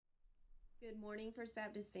Good morning, First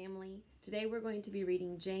Baptist family. Today we're going to be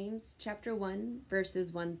reading James chapter 1,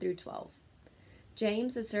 verses 1 through 12.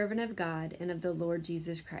 James, a servant of God and of the Lord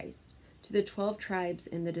Jesus Christ, to the 12 tribes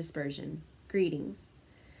in the dispersion, greetings.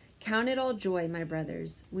 Count it all joy, my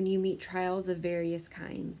brothers, when you meet trials of various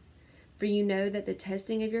kinds, for you know that the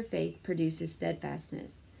testing of your faith produces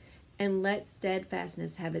steadfastness. And let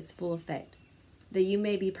steadfastness have its full effect, that you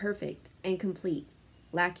may be perfect and complete,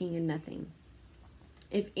 lacking in nothing.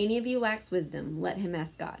 If any of you lacks wisdom, let him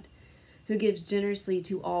ask God, who gives generously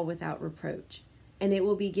to all without reproach, and it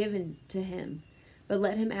will be given to him. But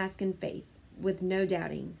let him ask in faith, with no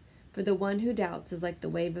doubting, for the one who doubts is like the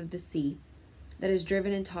wave of the sea, that is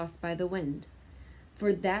driven and tossed by the wind.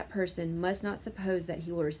 For that person must not suppose that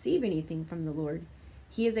he will receive anything from the Lord.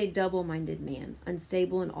 He is a double-minded man,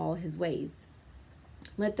 unstable in all his ways.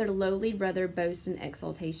 Let the lowly brother boast in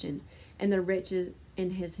exaltation, and the rich in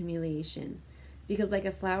his humiliation, because like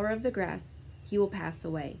a flower of the grass, he will pass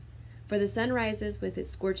away. For the sun rises with its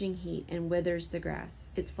scorching heat and withers the grass.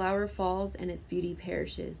 Its flower falls and its beauty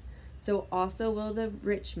perishes. So also will the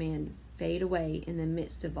rich man fade away in the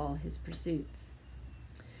midst of all his pursuits.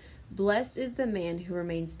 Blessed is the man who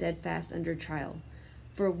remains steadfast under trial,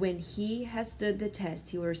 for when he has stood the test,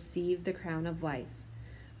 he will receive the crown of life,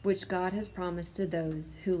 which God has promised to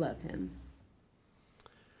those who love him.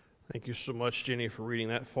 Thank you so much, Jenny, for reading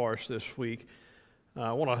that for us this week.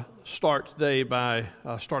 I want to start today by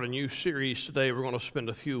start a new series today. We're going to spend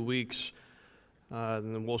a few weeks,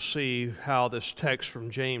 and then we'll see how this text from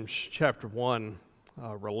James chapter 1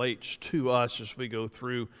 relates to us as we go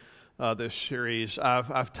through this series.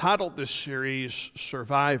 I've titled this series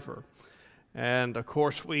Survivor, and of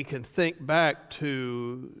course we can think back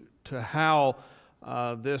to how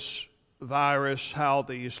this virus, how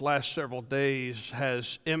these last several days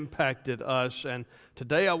has impacted us. And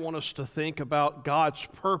today I want us to think about God's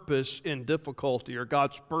purpose in difficulty, or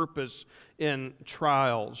God's purpose in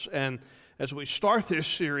trials. And as we start this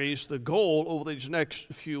series, the goal over these next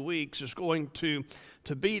few weeks is going to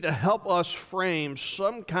be to help us frame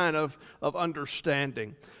some kind of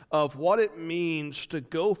understanding of what it means to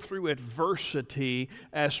go through adversity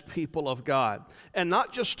as people of God. And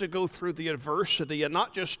not just to go through the adversity and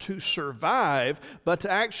not just to survive, but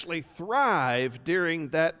to actually thrive during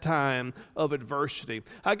that time of adversity.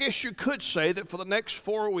 I guess you could say that for the next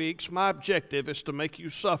 4 weeks, my objective is to make you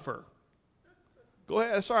suffer. Go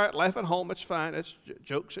ahead, it's all right, laugh at home, it's fine. It's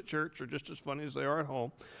jokes at church are just as funny as they are at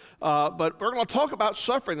home. But we're going to talk about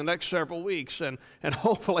suffering the next several weeks, and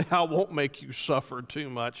hopefully I won't make you suffer too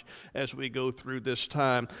much as we go through this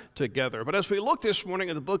time together. But as we look this morning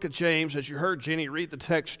at the book of James, as you heard Jenny read the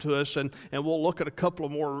text to us, and we'll look at a couple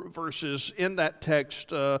of more verses in that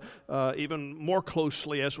text even more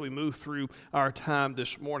closely as we move through our time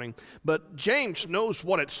this morning. But James knows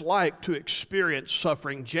what it's like to experience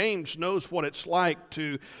suffering. James knows what it's like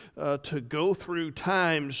to go through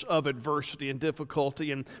times of adversity and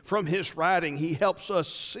difficulty, and from his writing he helps us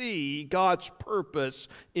see God's purpose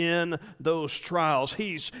in those trials.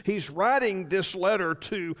 He's writing this letter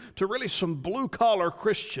to really some blue-collar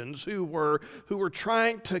Christians who were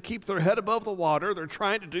trying to keep their head above the water. They're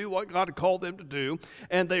trying to do what God had called them to do,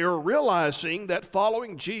 and they are realizing that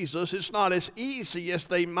following Jesus is not as easy as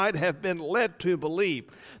they might have been led to believe.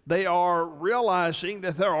 They are realizing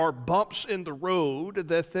that there are bumps in the road,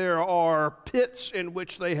 that there are pits in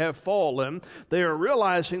which they have fallen. They are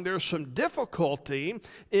realizing there's some difficulty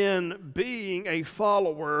in being a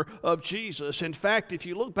follower of Jesus. In fact, if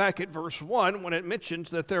you look back at verse 1, when it mentions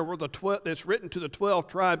that there were it's written to the 12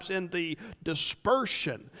 tribes in the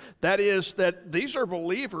dispersion, that is, that these are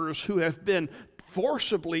believers who have been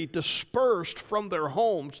forcibly dispersed from their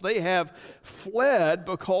homes. They have fled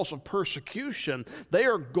because of persecution. They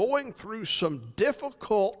are going through some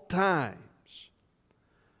difficult times,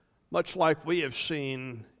 much like we have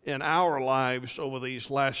seen in our lives over these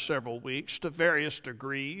last several weeks to various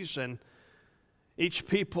degrees. And each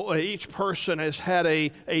person has had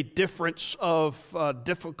a difference of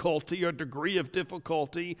difficulty or degree of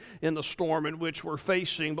difficulty in the storm in which we're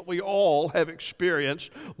facing, but we all have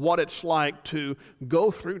experienced what it's like to go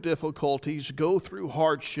through difficulties, go through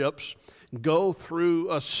hardships, go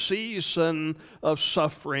through a season of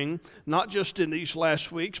suffering, not just in these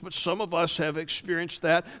last weeks, but some of us have experienced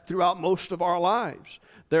that throughout most of our lives.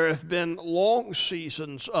 There have been long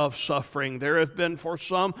seasons of suffering. There have been, for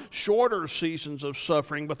some, shorter seasons of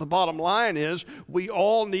suffering. But the bottom line is we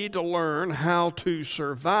all need to learn how to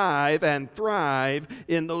survive and thrive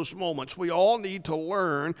in those moments. We all need to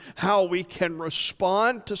learn how we can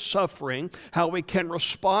respond to suffering, how we can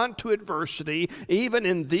respond to adversity, even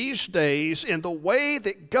in these days, in the way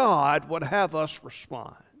that God would have us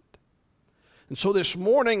respond. And so this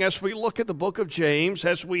morning, as we look at the book of James,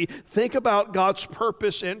 as we think about God's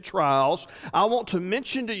purpose in trials, I want to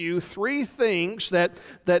mention to you three things that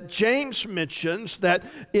James mentions that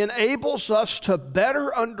enables us to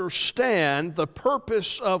better understand the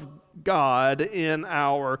purpose of God in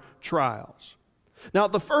our trials. Now,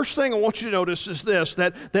 the first thing I want you to notice is this,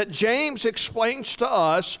 that James explains to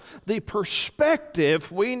us the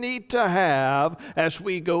perspective we need to have as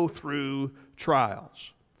we go through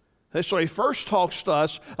trials. And so he first talks to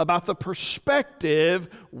us about the perspective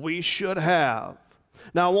we should have.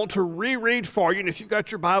 Now, I want to reread for you, and if you've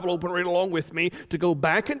got your Bible open, read along with me, to go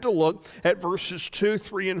back and to look at verses 2,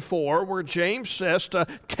 3, and 4, where James says to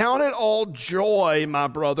count it all joy, my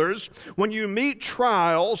brothers, when you meet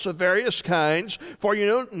trials of various kinds, for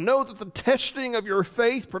you know that the testing of your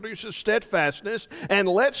faith produces steadfastness, and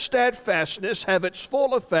let steadfastness have its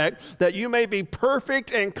full effect, that you may be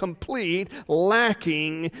perfect and complete,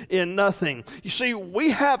 lacking in nothing. You see, we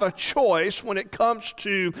have a choice when it comes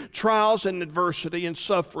to trials and adversity and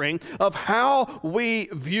suffering of how we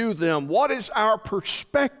view them. What is our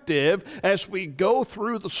perspective as we go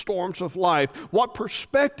through the storms of life? What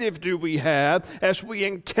perspective do we have as we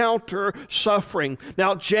encounter suffering?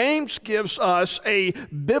 Now, James gives us a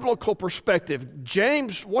biblical perspective.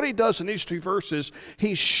 James, what he does in these two verses,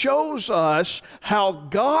 he shows us how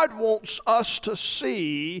God wants us to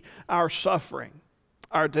see our suffering,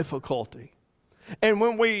 our difficulty. And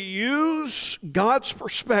when we use God's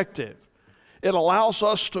perspective, it allows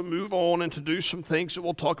us to move on and to do some things that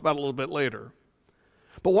we'll talk about a little bit later.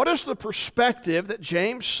 But what is the perspective that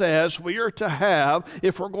James says we are to have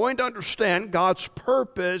if we're going to understand God's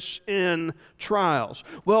purpose in trials?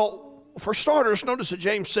 Well, for starters, notice that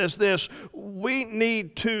James says this: we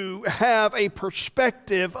need to have a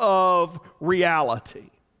perspective of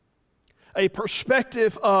reality. A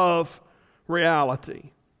perspective of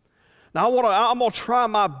reality. Now, I'm going to try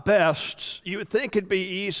my best. You would think it'd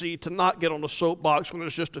be easy to not get on the soapbox when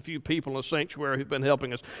there's just a few people in the sanctuary who've been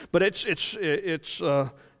helping us, but it's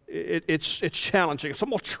challenging. So I'm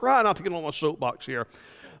going to try not to get on my soapbox here.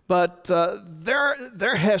 But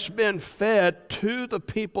there has been fed to the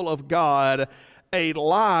people of God a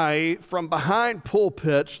lie from behind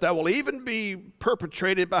pulpits that will even be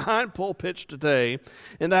perpetrated behind pulpits today.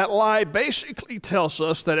 And that lie basically tells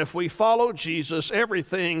us that if we follow Jesus,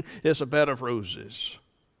 everything is a bed of roses.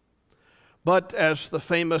 But as the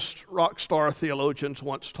famous rock star theologians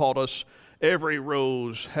once taught us, every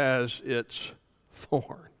rose has its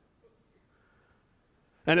thorn.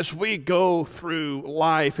 And as we go through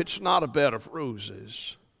life, it's not a bed of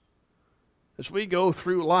roses. As we go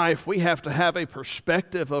through life, we have to have a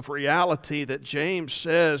perspective of reality that James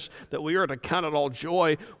says that we are to count it all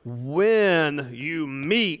joy when you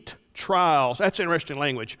meet trials. That's interesting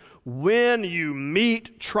language. When you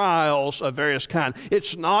meet trials of various kinds.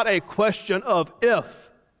 It's not a question of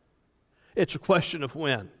if. It's a question of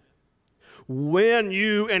when. When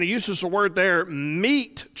you, and he uses the word there,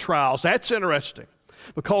 meet trials. That's interesting.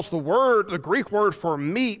 Because the Greek word for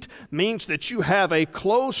meet means that you have a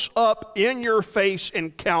close-up, in-your-face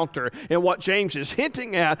encounter. And what James is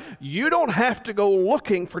hinting at, you don't have to go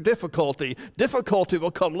looking for difficulty. Difficulty will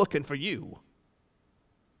come looking for you.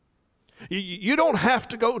 You don't have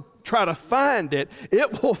to go try to find it.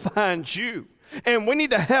 It will find you. And we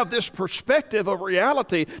need to have this perspective of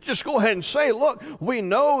reality. Just go ahead and say, look, we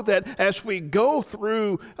know that as we go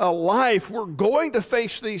through life, we're going to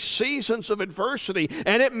face these seasons of adversity.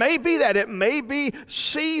 And it may be that. It may be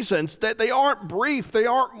seasons that they aren't brief. They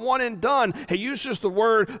aren't one and done. He uses the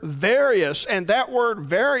word various. And that word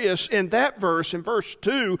various in that verse, in verse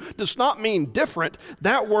 2, does not mean different.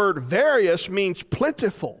 That word various means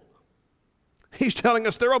plentiful. He's telling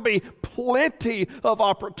us there will be plenty of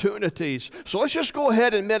opportunities. So let's just go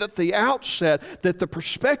ahead and admit at the outset that the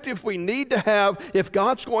perspective we need to have if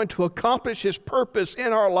God's going to accomplish His purpose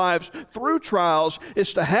in our lives through trials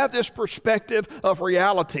is to have this perspective of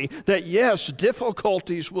reality that yes,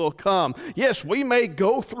 difficulties will come. Yes, we may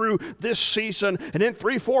go through this season and in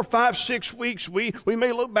 3, 4, 5, 6 weeks we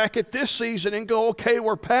may look back at this season and go, okay,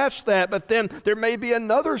 we're past that, but then there may be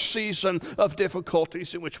another season of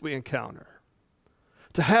difficulties in which we encounter.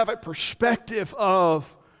 To have a perspective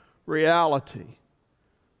of reality.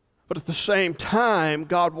 But at the same time,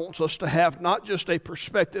 God wants us to have not just a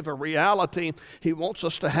perspective of reality, He wants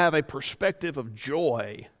us to have a perspective of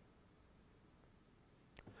joy.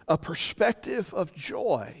 A perspective of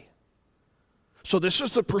joy. So this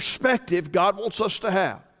is the perspective God wants us to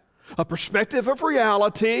have. A perspective of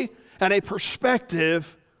reality and a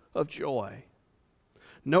perspective of joy.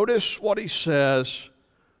 Notice what he says,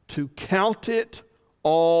 to count it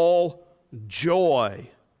all joy,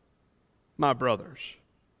 my brothers,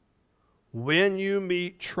 when you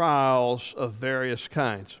meet trials of various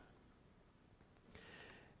kinds.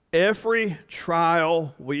 Every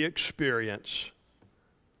trial we experience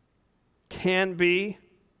can be,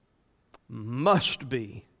 must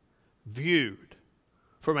be viewed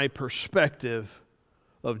from a perspective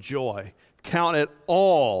of joy. Count it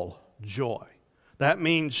all joy. That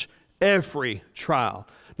means every trial.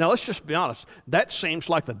 Now let's just be honest. That seems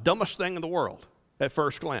like the dumbest thing in the world at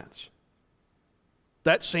first glance.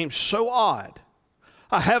 That seems so odd.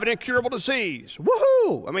 I have an incurable disease.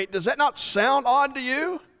 Woohoo! I mean, does that not sound odd to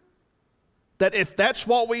you? That if that's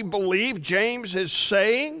what we believe James is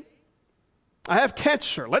saying, I have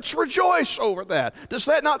cancer. Let's rejoice over that. Does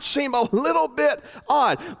that not seem a little bit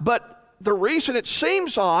odd? But the reason it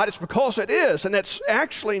seems odd is because it is, and that's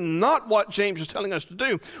actually not what James is telling us to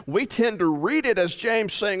do. We tend to read it as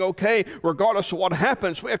James saying, okay, regardless of what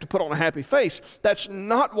happens, we have to put on a happy face. That's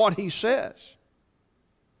not what he says.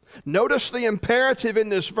 Notice the imperative in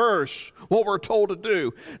this verse, what we're told to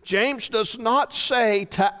do. James does not say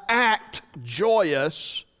to act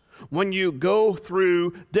joyous when you go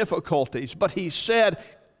through difficulties, but he said,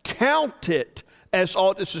 count it as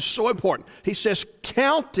all. This is so important. He says,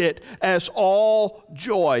 count it as all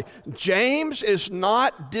joy. James is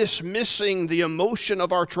not dismissing the emotion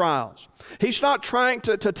of our trials. He's not trying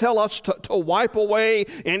to tell us to wipe away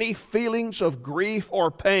any feelings of grief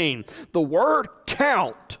or pain. The word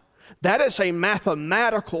count, that is a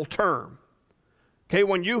mathematical term. Okay,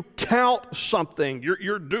 when you count something,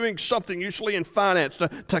 you're doing something usually in finance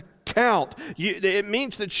to count. It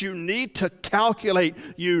means that you need to calculate.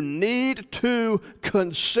 You need to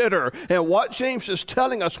consider. And what James is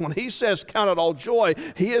telling us when he says count it all joy,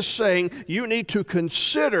 he is saying you need to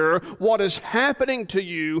consider what is happening to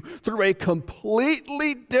you through a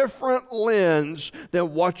completely different lens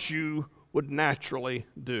than what you would naturally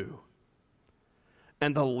do.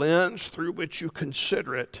 And the lens through which you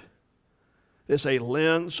consider it is a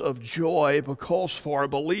lens of joy, because for a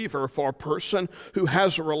believer, for a person who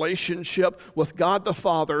has a relationship with God the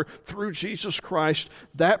Father through Jesus Christ,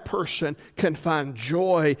 that person can find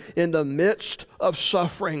joy in the midst of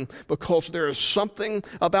suffering, because there is something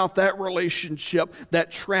about that relationship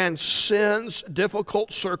that transcends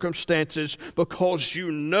difficult circumstances, because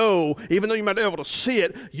you know, even though you might not be able to see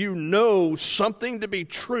it, you know something to be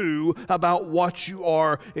true about what you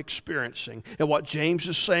are experiencing. And what James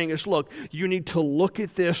is saying is, look, you need to look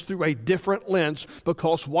at this through a different lens,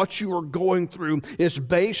 because what you are going through is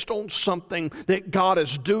based on something that God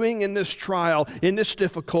is doing in this trial, in this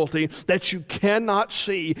difficulty, that you cannot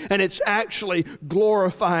see, and it's actually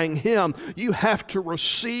glorifying Him. You have to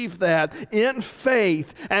receive that in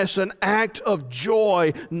faith as an act of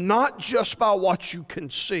joy, not just by what you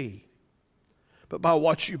can see, but by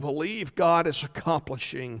what you believe God is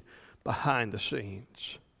accomplishing behind the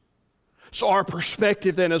scenes. So our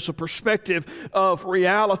perspective then is a perspective of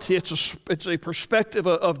reality. It's a perspective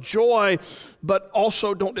of joy, but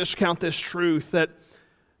also don't discount this truth that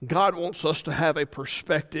God wants us to have a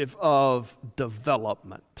perspective of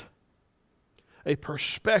development. A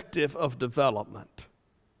perspective of development.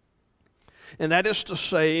 And that is to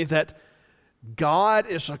say that God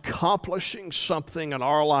is accomplishing something in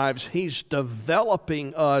our lives. He's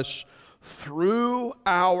developing us through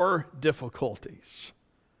our difficulties,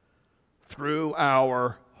 through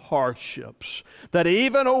our hardships. That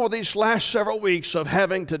even over these last several weeks of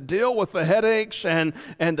having to deal with the headaches and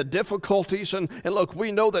the difficulties, and look,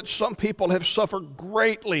 we know that some people have suffered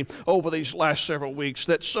greatly over these last several weeks,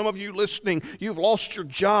 that some of you listening, you've lost your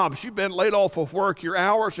jobs, you've been laid off of work, your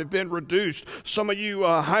hours have been reduced. Some of you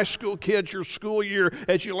high school kids, your school year,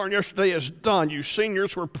 as you learned yesterday, is done. You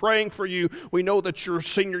seniors, we're praying for you. We know that your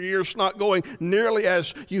senior year is not going nearly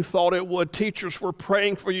as you thought it would. Teachers, we're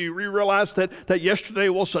praying for you. We realize that yesterday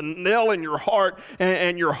was a nail in your heart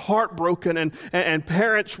and your heart broken, and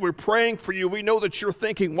parents, we're praying for you. We know that you're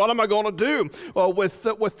thinking, what am I going to do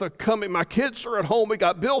with the coming? My kids are at home. We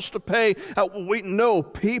got bills to pay. We know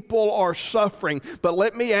people are suffering, but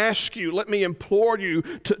let me ask you, let me implore you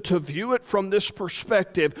to view it from this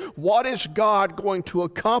perspective. What is God going to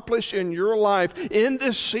accomplish in your life in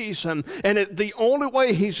this season? And the only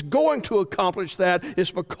way He's going to accomplish that is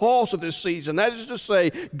because of this season. That is to say,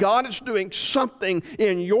 God is doing something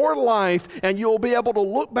in your life, and you'll be able to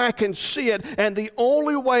look back and see it, and the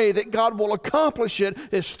only way that God will accomplish it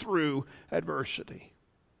is through adversity.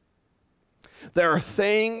 There are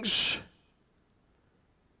things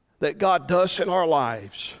that God does in our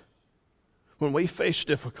lives when we face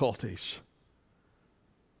difficulties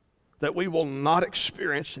that we will not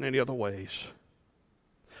experience in any other ways.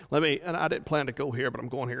 And I didn't plan to go here, but I'm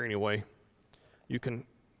going here anyway. You can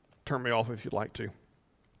turn me off if you'd like to.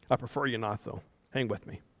 I prefer you not, though. Hang with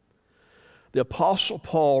me. The Apostle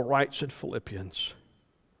Paul writes in Philippians,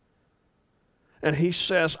 and he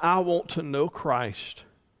says, I want to know Christ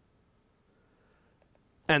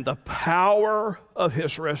and the power of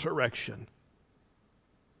his resurrection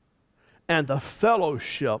and the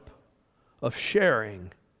fellowship of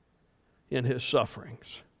sharing in his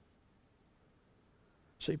sufferings.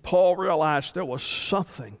 See, Paul realized there was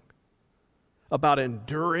something about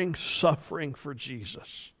enduring suffering for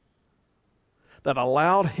Jesus that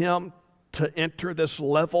allowed him to enter this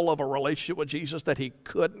level of a relationship with Jesus that he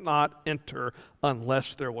could not enter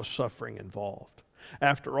unless there was suffering involved.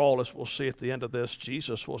 After all, as we'll see at the end of this,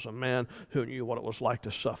 Jesus was a man who knew what it was like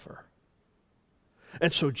to suffer.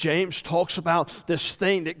 And so James talks about this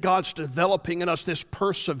thing that God's developing in us, this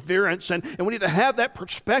perseverance. And we need to have that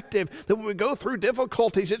perspective that when we go through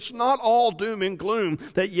difficulties, it's not all doom and gloom.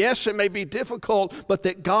 That yes, it may be difficult, but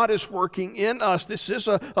that God is working in us. This is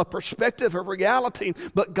a perspective of reality,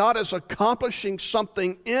 but God is accomplishing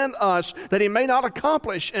something in us that he may not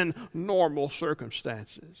accomplish in normal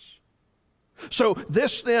circumstances. So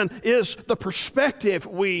this then is the perspective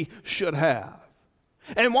we should have.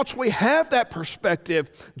 And once we have that perspective,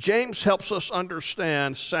 James helps us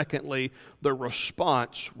understand, secondly, the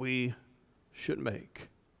response we should make.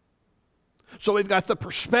 So we've got the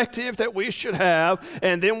perspective that we should have,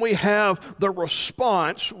 and then we have the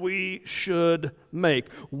response we should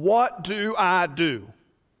make. What do I do?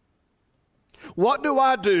 What do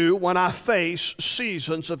I do when I face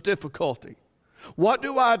seasons of difficulty? What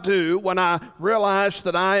do I do when I realize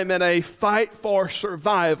that I am in a fight for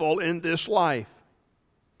survival in this life?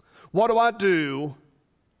 What do I do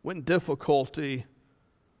when difficulty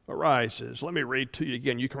arises? Let me read to you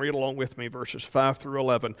again. You can read along with me, verses 5 through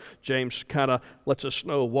 11. James kind of lets us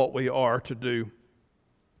know what we are to do.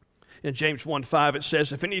 In James 1:5 it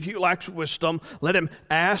says, if any of you lacks wisdom, let him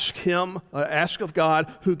ask of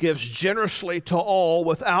God, who gives generously to all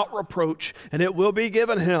without reproach, and it will be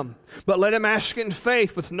given him. But let him ask in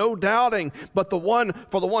faith with no doubting. For the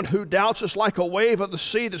one who doubts is like a wave of the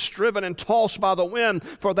sea that's driven and tossed by the wind.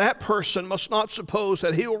 For that person must not suppose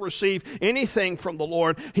that he will receive anything from the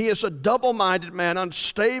Lord. He is a double-minded man,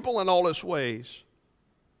 unstable in all his ways.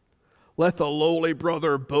 Let the lowly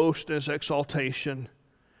brother boast in his exaltation,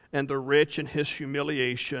 and the rich in his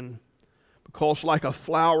humiliation, because like a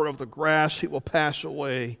flower of the grass he will pass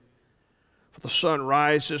away. For the sun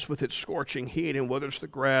rises with its scorching heat and withers the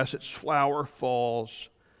grass, its flower falls,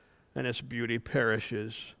 and its beauty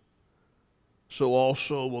perishes. So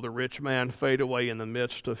also will the rich man fade away in the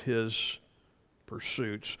midst of his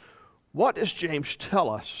pursuits. What does James tell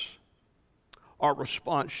us our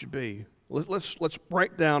response should be? Let's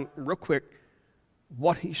break down real quick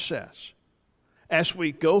what he says. As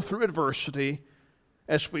we go through adversity,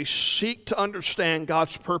 as we seek to understand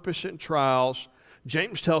God's purpose in trials,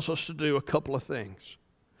 James tells us to do a couple of things.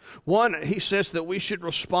 One, he says that we should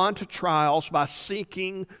respond to trials by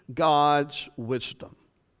seeking God's wisdom.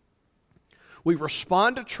 We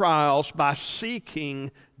respond to trials by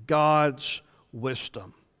seeking God's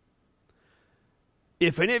wisdom.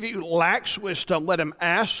 If any of you lacks wisdom, let him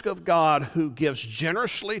ask of God, who gives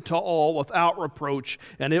generously to all without reproach,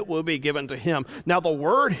 and it will be given to him. Now, the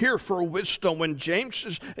word here for wisdom, when James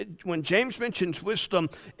mentions wisdom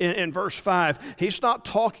in verse 5, he's not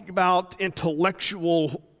talking about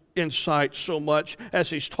intellectual insight so much as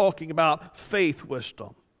he's talking about faith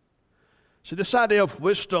wisdom. So this idea of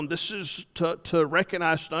wisdom, this is to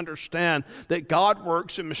recognize and understand that God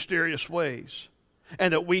works in mysterious ways,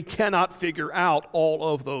 and that we cannot figure out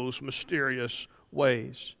all of those mysterious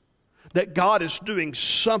ways. That God is doing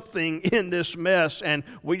something in this mess, and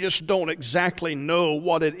we just don't exactly know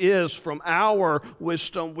what it is from our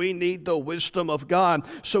wisdom. We need the wisdom of God.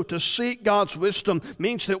 So to seek God's wisdom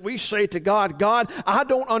means that we say to God, God, I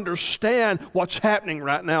don't understand what's happening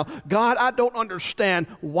right now. God, I don't understand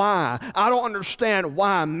why. I don't understand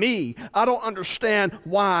why me. I don't understand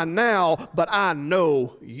why now, but I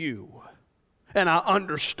know you. And I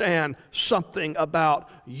understand something about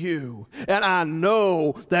you. And I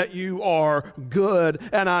know that you are good.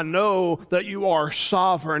 And I know that you are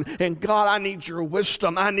sovereign. And God, I need your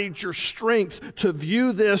wisdom. I need your strength to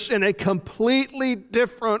view this in a completely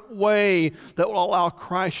different way that will allow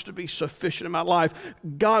Christ to be sufficient in my life.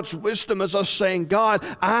 God's wisdom is us saying, God,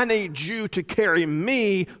 I need you to carry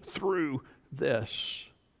me through this.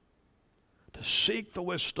 To seek the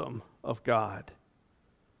wisdom of God.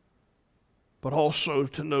 But also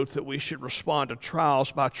to note that we should respond to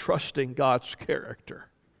trials by trusting God's character.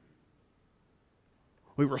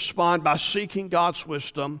 We respond by seeking God's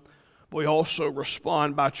wisdom, but we also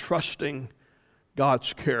respond by trusting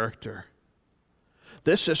God's character.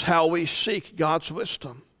 This is how we seek God's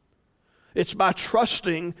wisdom. It's by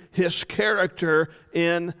trusting His character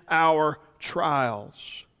in our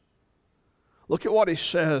trials. Look at what He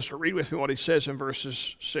says, or read with me what He says in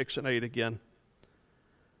verses 6 and 8 again.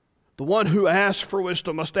 The one who asks for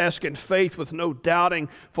wisdom must ask in faith with no doubting,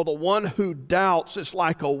 for the one who doubts is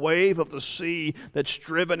like a wave of the sea that's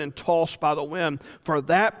driven and tossed by the wind. For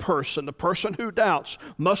that person, the person who doubts,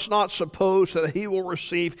 must not suppose that he will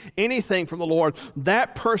receive anything from the Lord.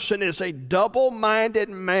 That person is a double-minded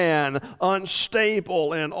man,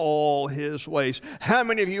 unstable in all his ways. How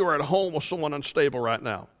many of you are at home with someone unstable right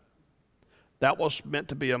now? That was meant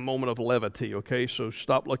to be a moment of levity, okay? So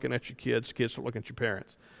stop looking at your kids. Kids are looking at your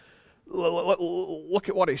parents. Look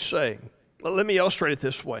at what he's saying. Let me illustrate it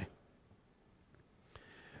this way.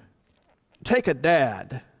 Take a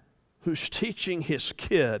dad who's teaching his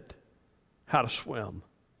kid how to swim,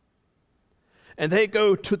 and they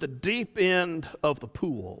go to the deep end of the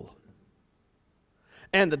pool,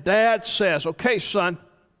 and the dad says, "Okay, son,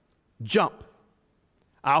 jump.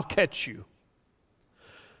 I'll catch you."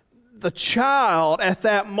 The child at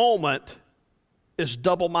that moment is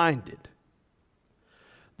double-minded.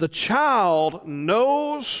 The child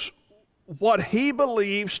knows what he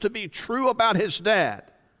believes to be true about his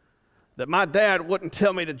dad, that my dad wouldn't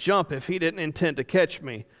tell me to jump if he didn't intend to catch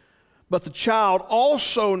me. But the child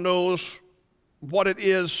also knows what it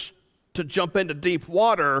is to jump into deep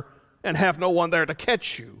water and have no one there to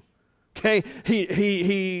catch you. Okay?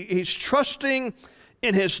 He's trusting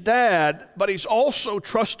in his dad, but he's also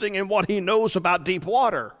trusting in what he knows about deep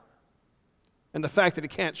water and the fact that he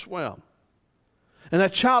can't swim. And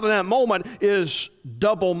that child in that moment is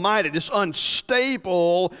double-minded, is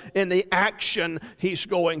unstable in the action he's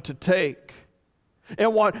going to take.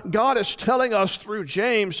 And what God is telling us through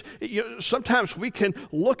James, sometimes we can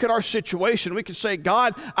look at our situation, we can say,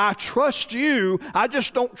 "God, I trust you, I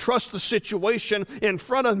just don't trust the situation in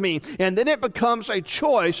front of me." And then it becomes a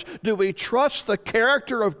choice. Do we trust the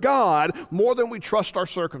character of God more than we trust our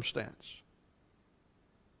circumstance?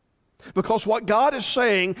 Because what God is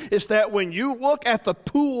saying is that when you look at the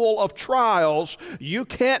pool of trials, you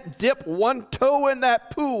can't dip one toe in that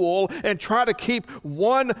pool and try to keep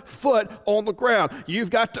 1 foot on the ground. You've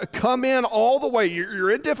got to come in all the way. You're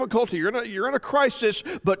in difficulty. You're in a crisis,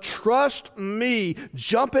 but trust me.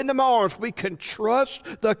 Jump into my arms. We can trust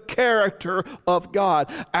the character of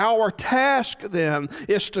God. Our task then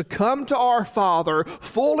is to come to our Father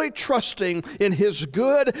fully trusting in His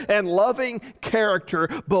good and loving character,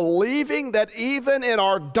 believing that even in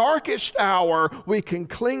our darkest hour, we can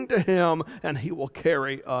cling to Him and He will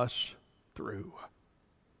carry us through.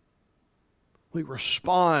 We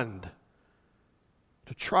respond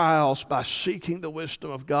to trials by seeking the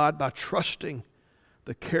wisdom of God, by trusting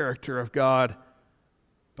the character of God,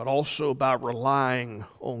 but also by relying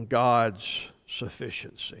on God's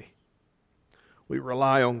sufficiency. We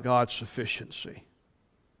rely on God's sufficiency.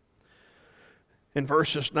 In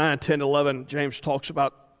verses 9, 10, 11, James talks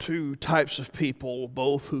about 2 types of people,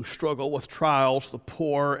 both who struggle with trials, the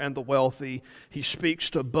poor and the wealthy. He speaks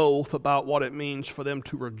to both about what it means for them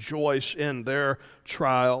to rejoice in their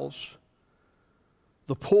trials.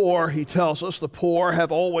 The poor, he tells us, the poor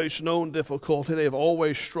have always known difficulty. They have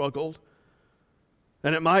always struggled.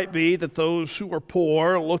 And it might be that those who are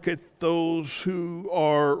poor look at those who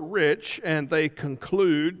are rich and they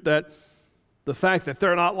conclude that the fact that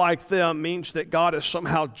they're not like them means that God is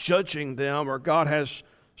somehow judging them or God has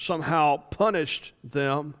somehow punished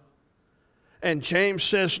them. And James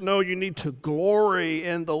says, no, you need to glory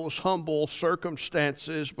in those humble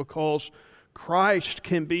circumstances because Christ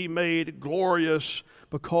can be made glorious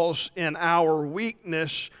because in our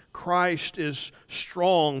weakness, Christ is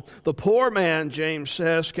strong. The poor man, James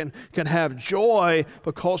says, can have joy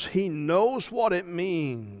because he knows what it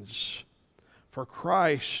means for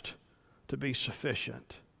Christ to be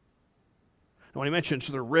sufficient. And when he mentions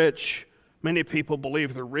the rich, many people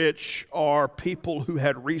believe the rich are people who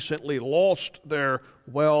had recently lost their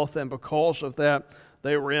wealth, and because of that,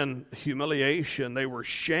 they were in humiliation. They were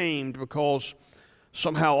shamed because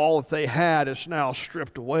somehow all that they had is now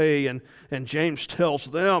stripped away. And James tells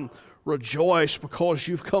them, rejoice because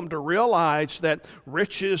you've come to realize that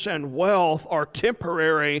riches and wealth are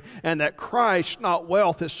temporary and that Christ, not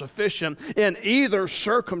wealth, is sufficient. In either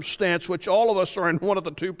circumstance, which all of us are in one of the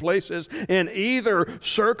 2 places, in either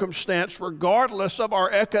circumstance, regardless of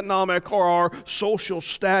our economic or our social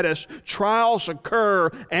status, trials occur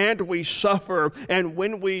and we suffer. And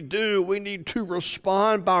when we do, we need to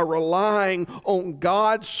respond by relying on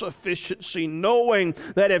God's sufficiency, knowing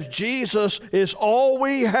that if Jesus is all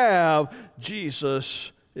we have,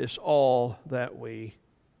 Jesus is all that we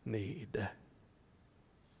need.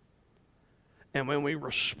 And when we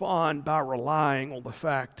respond by relying on the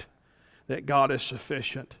fact that God is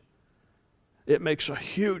sufficient, it makes a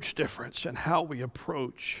huge difference in how we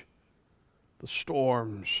approach the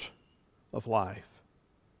storms of life.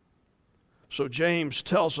 So James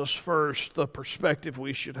tells us first the perspective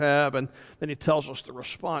we should have, and then he tells us the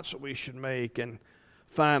response that we should make, and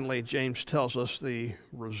finally James tells us the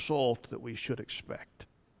result that we should expect.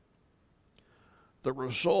 The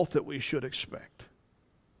result that we should expect.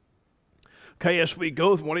 Okay, as we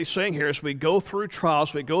go, what he's saying here, as we go through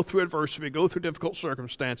trials, we go through adversity, we go through difficult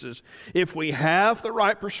circumstances, if we have the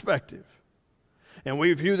right perspective, and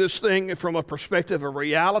we view this thing from a perspective of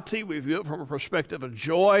reality, we view it from a perspective of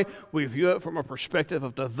joy, we view it from a perspective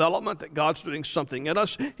of development, that God's doing something in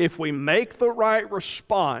us, if we make the right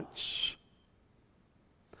response,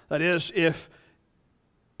 that is, if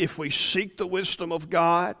we seek the wisdom of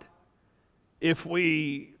God, if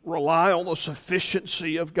we rely on the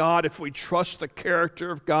sufficiency of God, if we trust the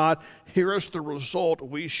character of God, here is the result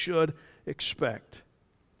we should expect.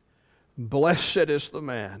 Blessed is the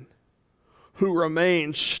man who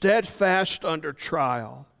remains steadfast under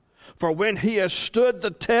trial, for when he has stood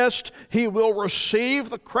the test, he will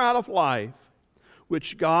receive the crown of life,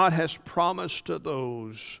 which God has promised to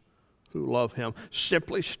those who love him.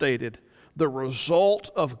 Simply stated, the result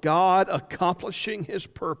of God accomplishing his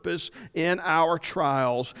purpose in our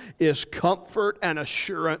trials is comfort and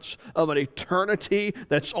assurance of an eternity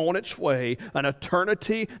that's on its way, an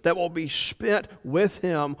eternity that will be spent with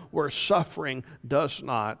him where suffering does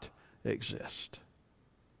not exist.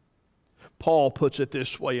 Paul puts it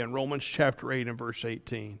this way in Romans chapter 8 and verse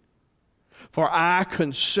 18. For I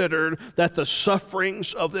considered that the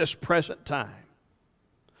sufferings of this present time,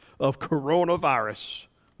 of coronavirus,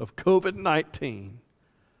 of COVID-19,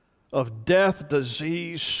 of death,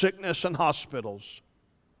 disease, sickness, and hospitals,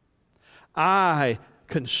 I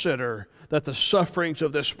consider that the sufferings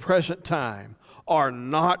of this present time are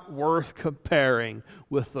not worth comparing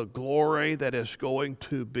with the glory that is going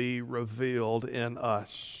to be revealed in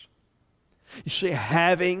us. You see,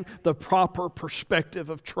 having the proper perspective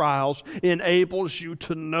of trials enables you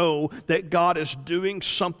to know that God is doing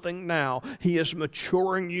something now. He is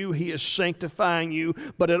maturing you, He is sanctifying you,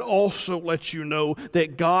 but it also lets you know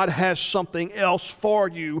that God has something else for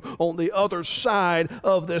you on the other side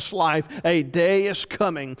of this life. A day is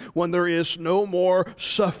coming when there is no more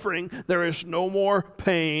suffering, there is no more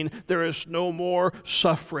pain, there is no more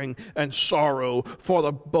suffering and sorrow. For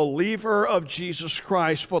the believer of Jesus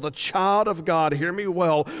Christ, for the child of God, hear me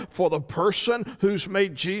well, for the person who's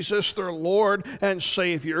made Jesus their Lord and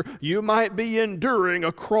Savior, you might be enduring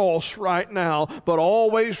a cross right now, but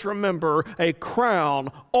always remember, a crown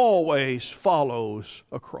always follows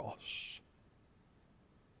a cross.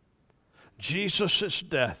 Jesus'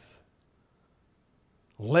 death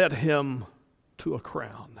led him to a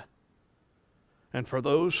crown. And for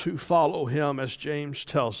those who follow him, as James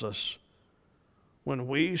tells us, when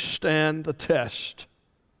we stand the test,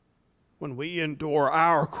 when we endure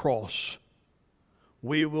our cross,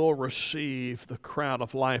 we will receive the crown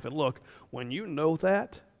of life. And look, when you know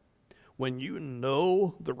that, when you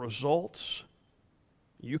know the results,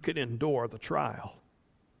 you can endure the trial.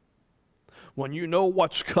 When you know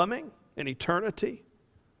what's coming in eternity,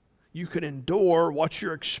 you can endure what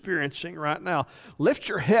you're experiencing right now. Lift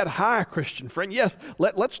your head high, Christian friend. Yes,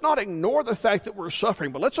 let's not ignore the fact that we're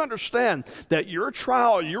suffering, but let's understand that your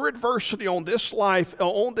trial, your adversity on this life,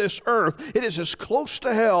 on this earth, it is as close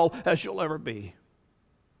to hell as you'll ever be.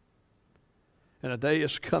 And a day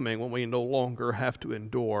is coming when we no longer have to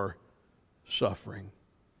endure suffering.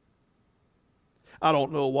 I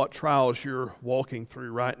don't know what trials you're walking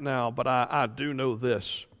through right now, but I do know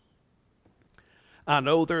this. I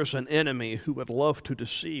know there's an enemy who would love to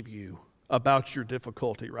deceive you about your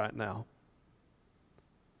difficulty right now.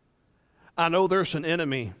 I know there's an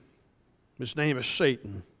enemy, his name is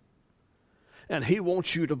Satan, and he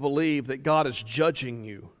wants you to believe that God is judging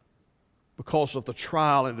you because of the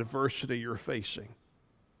trial and adversity you're facing.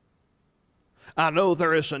 I know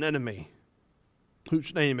there is an enemy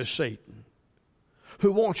whose name is Satan,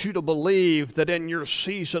 who wants you to believe that in your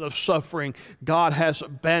season of suffering, God has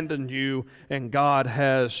abandoned you and God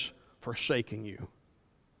has forsaken you.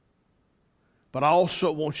 But I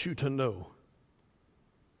also want you to know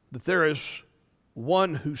that there is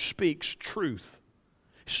one who speaks truth.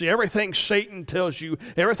 See, everything Satan tells you,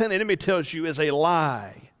 everything the enemy tells you is a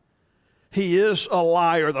lie. He is a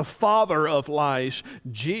liar, the father of lies.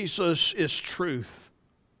 Jesus is truth.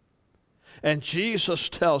 And Jesus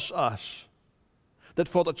tells us that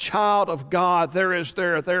for the child of God there is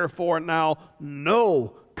therefore now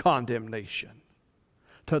no condemnation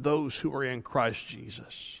to those who are in Christ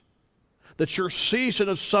Jesus. That your season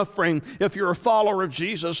of suffering, if you're a follower of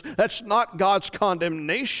Jesus, that's not God's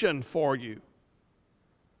condemnation for you.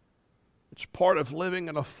 It's part of living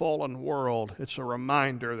in a fallen world. It's a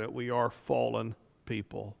reminder that we are fallen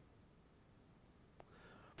people.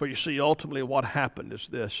 For you see, ultimately what happened is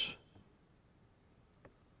this.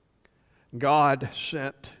 God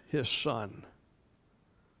sent His Son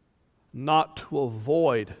not to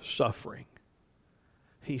avoid suffering.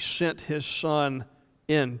 He sent His Son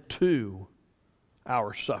into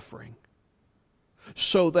our suffering,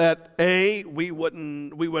 so that A, we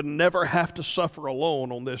would never have to suffer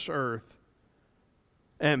alone on this earth,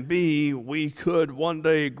 and B, we could one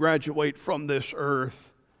day graduate from this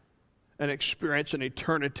earth and experience an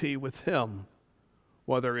eternity with Him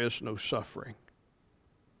where there is no suffering.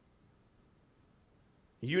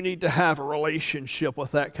 You need to have a relationship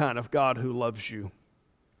with that kind of God who loves you,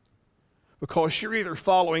 because you're either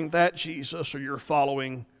following that Jesus or you're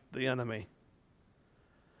following the enemy.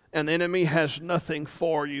 And the enemy has nothing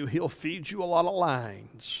for you. He'll feed you a lot of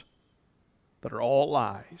lines that are all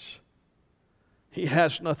lies. He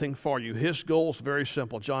has nothing for you. His goal is very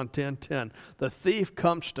simple. John 10:10. The thief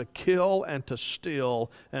comes to kill and to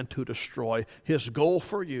steal and to destroy. His goal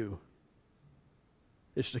for you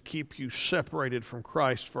is to keep you separated from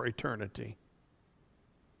Christ for eternity.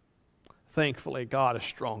 Thankfully, God is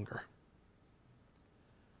stronger.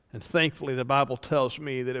 And thankfully, the Bible tells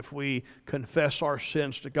me that if we confess our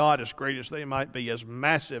sins to God, as great as they might be, as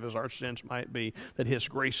massive as our sins might be, that His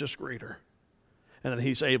grace is greater and that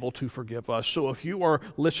He's able to forgive us. So if you are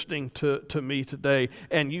listening to me today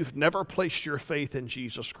and you've never placed your faith in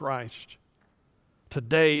Jesus Christ,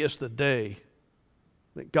 today is the day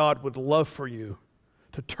that God would love for you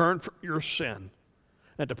to turn from your sin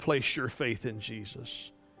and to place your faith in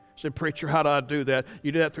Jesus. You say, preacher, how do I do that?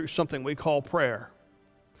 You do that through something we call prayer.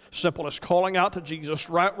 Simple as calling out to Jesus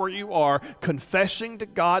right where you are, confessing to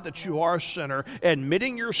God that you are a sinner,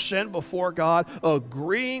 admitting your sin before God,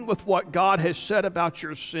 agreeing with what God has said about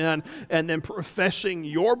your sin, and then professing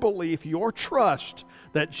your belief, your trust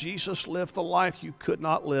that Jesus lived the life you could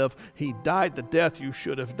not live. He died the death you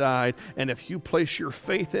should have died. And if you place your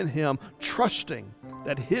faith in Him, trusting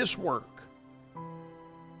that His work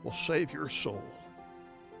will save your soul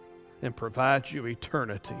and provide you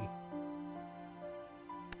eternity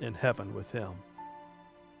in heaven with Him.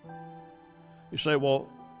 You say, well,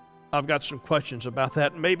 I've got some questions about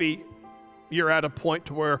that. Maybe you're at a point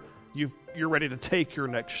to where you're ready to take your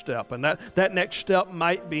next step. And that next step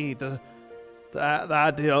might be the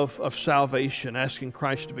idea of salvation, asking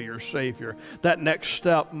Christ to be your Savior. That next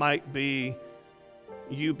step might be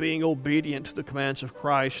you being obedient to the commands of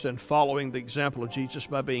Christ and following the example of Jesus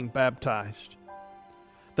by being baptized.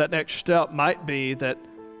 That next step might be that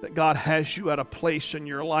God has you at a place in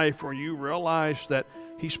your life where you realize that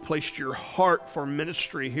He's placed your heart for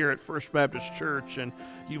ministry here at First Baptist Church, and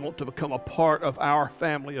you want to become a part of our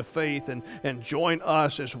family of faith and join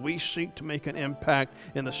us as we seek to make an impact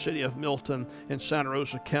in the city of Milton, in Santa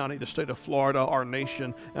Rosa County, the state of Florida, our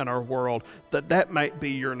nation, and our world. That might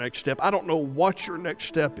be your next step. I don't know what your next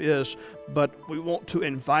step is, but we want to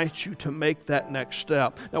invite you to make that next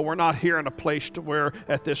step. Now, we're not here in a place to where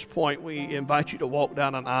at this point we invite you to walk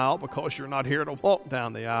down an aisle, because you're not here to walk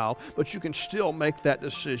down the aisle, but you can still make that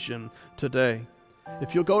decision today.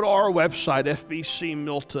 If you'll go to our website,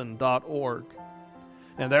 fbcmilton.org,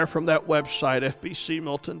 and there from that website,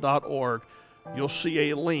 fbcmilton.org, you'll see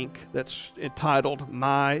a link that's entitled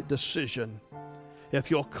My Decision. If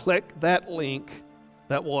you'll click that link,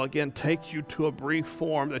 that will again take you to a brief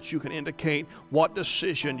form that you can indicate what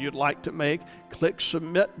decision you'd like to make. Click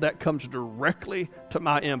Submit. That comes directly to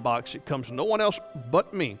my inbox. It comes to no one else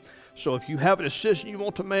but me. So if you have a decision you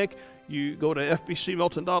want to make, you go to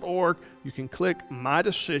fbcmilton.org, you can click My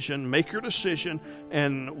Decision, make your decision,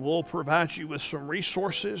 and we'll provide you with some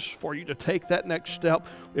resources for you to take that next step.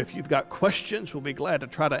 If you've got questions, we'll be glad to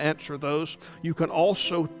try to answer those. You can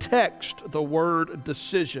also text the word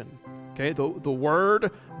decision, okay? The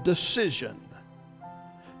word decision.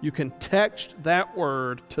 You can text that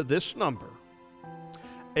word to this number,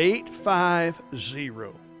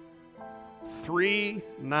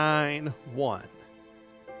 850-391.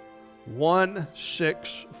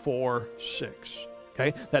 1646.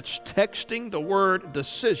 Okay, that's texting the word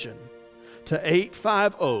decision to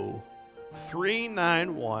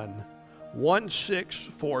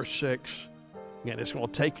 850-391-1646. Again, it's going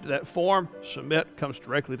to take you to that form. Submit, comes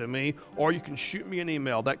directly to me, or you can shoot me an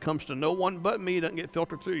email. That comes to no one but me, doesn't get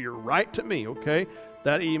filtered through. You're right to me, okay?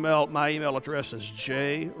 my email address is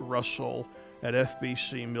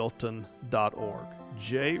jrussell@fbcmilton.org.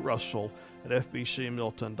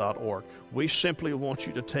 jrussell@fbcmilton.org. We simply want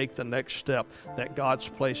you to take the next step that God's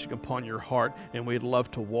placing upon your heart, and we'd love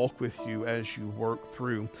to walk with you as you work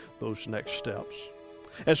through those next steps.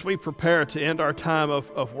 As we prepare to end our time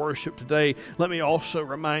of worship today, let me also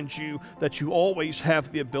remind you that you always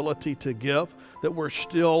have the ability to give, that we're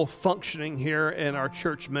still functioning here in our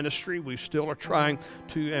church ministry. We still are trying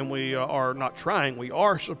to, and we are not trying, we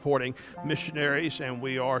are supporting missionaries, and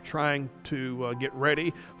we are trying to get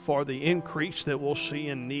ready for the increase that we'll see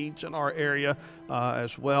in needs in our area,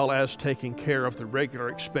 as well as taking care of the regular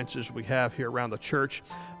expenses we have here around the church.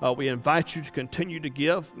 We invite you to continue to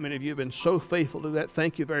give. Many of you have been so faithful to that.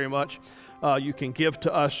 Thank you very much. You can give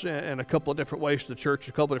to us in a couple of different ways, to the church,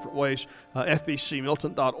 a couple of different ways.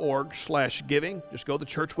 fbcmilton.org/giving. Just go to the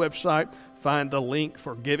church website, find the link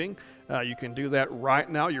for giving. You can do that right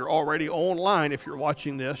now. You're already online. If you're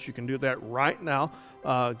watching this, you can do that right now.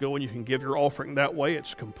 Go and you can give your offering that way.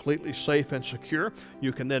 It's completely safe and secure.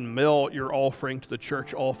 You can then mail your offering to the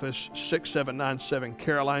church office, 6797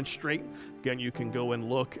 Caroline Street. Again, you can go and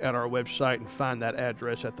look at our website and find that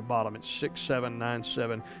address at the bottom. It's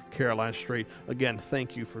 6797 Caroline Street. Again,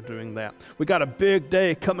 thank you for doing that. We got a big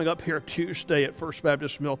day coming up here Tuesday at First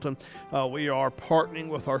Baptist Milton. We are partnering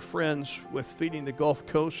with our friends with Feeding the Gulf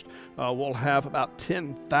Coast. We'll have about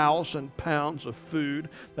 10,000 pounds of food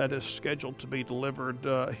that is scheduled to be delivered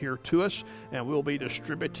here to us, and we'll be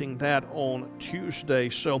distributing that on Tuesday.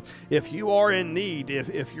 So if you are in need,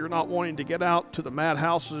 if you're not wanting to get out to the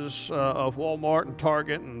madhouses of Walmart and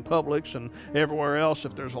Target and Publix and everywhere else,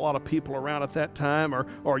 if there's a lot of people around at that time,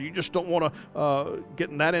 or you just don't want to get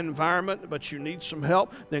in that environment but you need some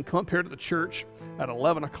help, then come up here to the church at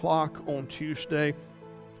 11 o'clock on Tuesday,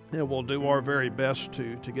 and we'll do our very best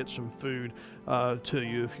to get some food to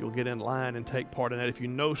you if you'll get in line and take part in that. If you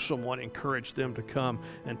know someone, encourage them to come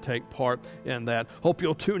and take part in that. Hope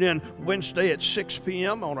you'll tune in Wednesday at 6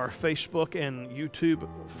 p.m. on our Facebook and YouTube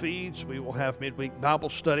feeds. We will have midweek Bible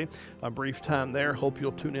study, a brief time there. Hope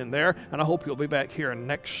you'll tune in there. And I hope you'll be back here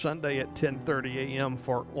next Sunday at 10:30 a.m.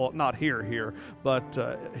 for, well, not here, but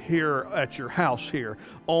here at your house here,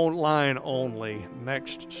 online only,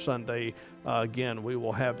 next Sunday. Again, we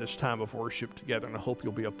will have this time of worship together, and I hope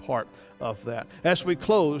you'll be a part of that. As we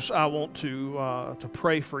close, I want to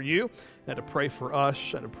pray for you, and to pray for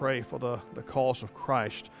us, and to pray for the cause of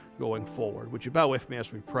Christ going forward. Would you bow with me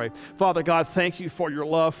as we pray? Father God, thank you for your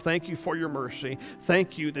love. Thank you for your mercy.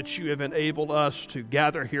 Thank you that you have enabled us to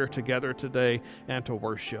gather here together today and to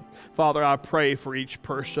worship. Father, I pray for each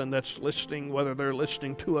person that's listening, whether they're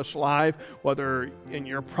listening to us live, whether in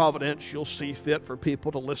your providence you'll see fit for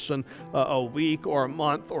people to listen a week or a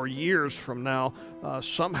month or years from now.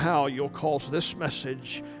 Somehow you'll cause this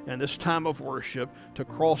message and this time of worship to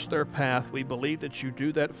cross their path. We believe that you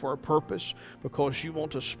do that for a purpose, because you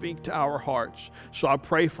want to speak to our hearts. So I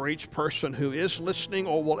pray for each person who is listening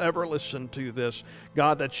or will ever listen to this,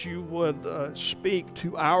 God, that you would speak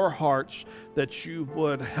to our hearts, that you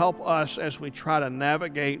would help us as we try to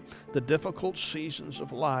navigate the difficult seasons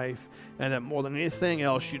of life, and that more than anything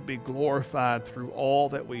else, you'd be glorified through all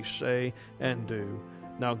that we say and do.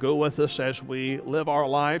 Now go with us as we live our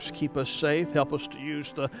lives. Keep us safe. Help us to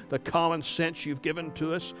use the common sense you've given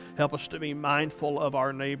to us. Help us to be mindful of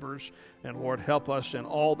our neighbors. And Lord, help us in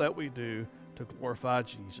all that we do to glorify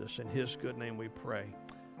Jesus. In his good name we pray.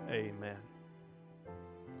 Amen.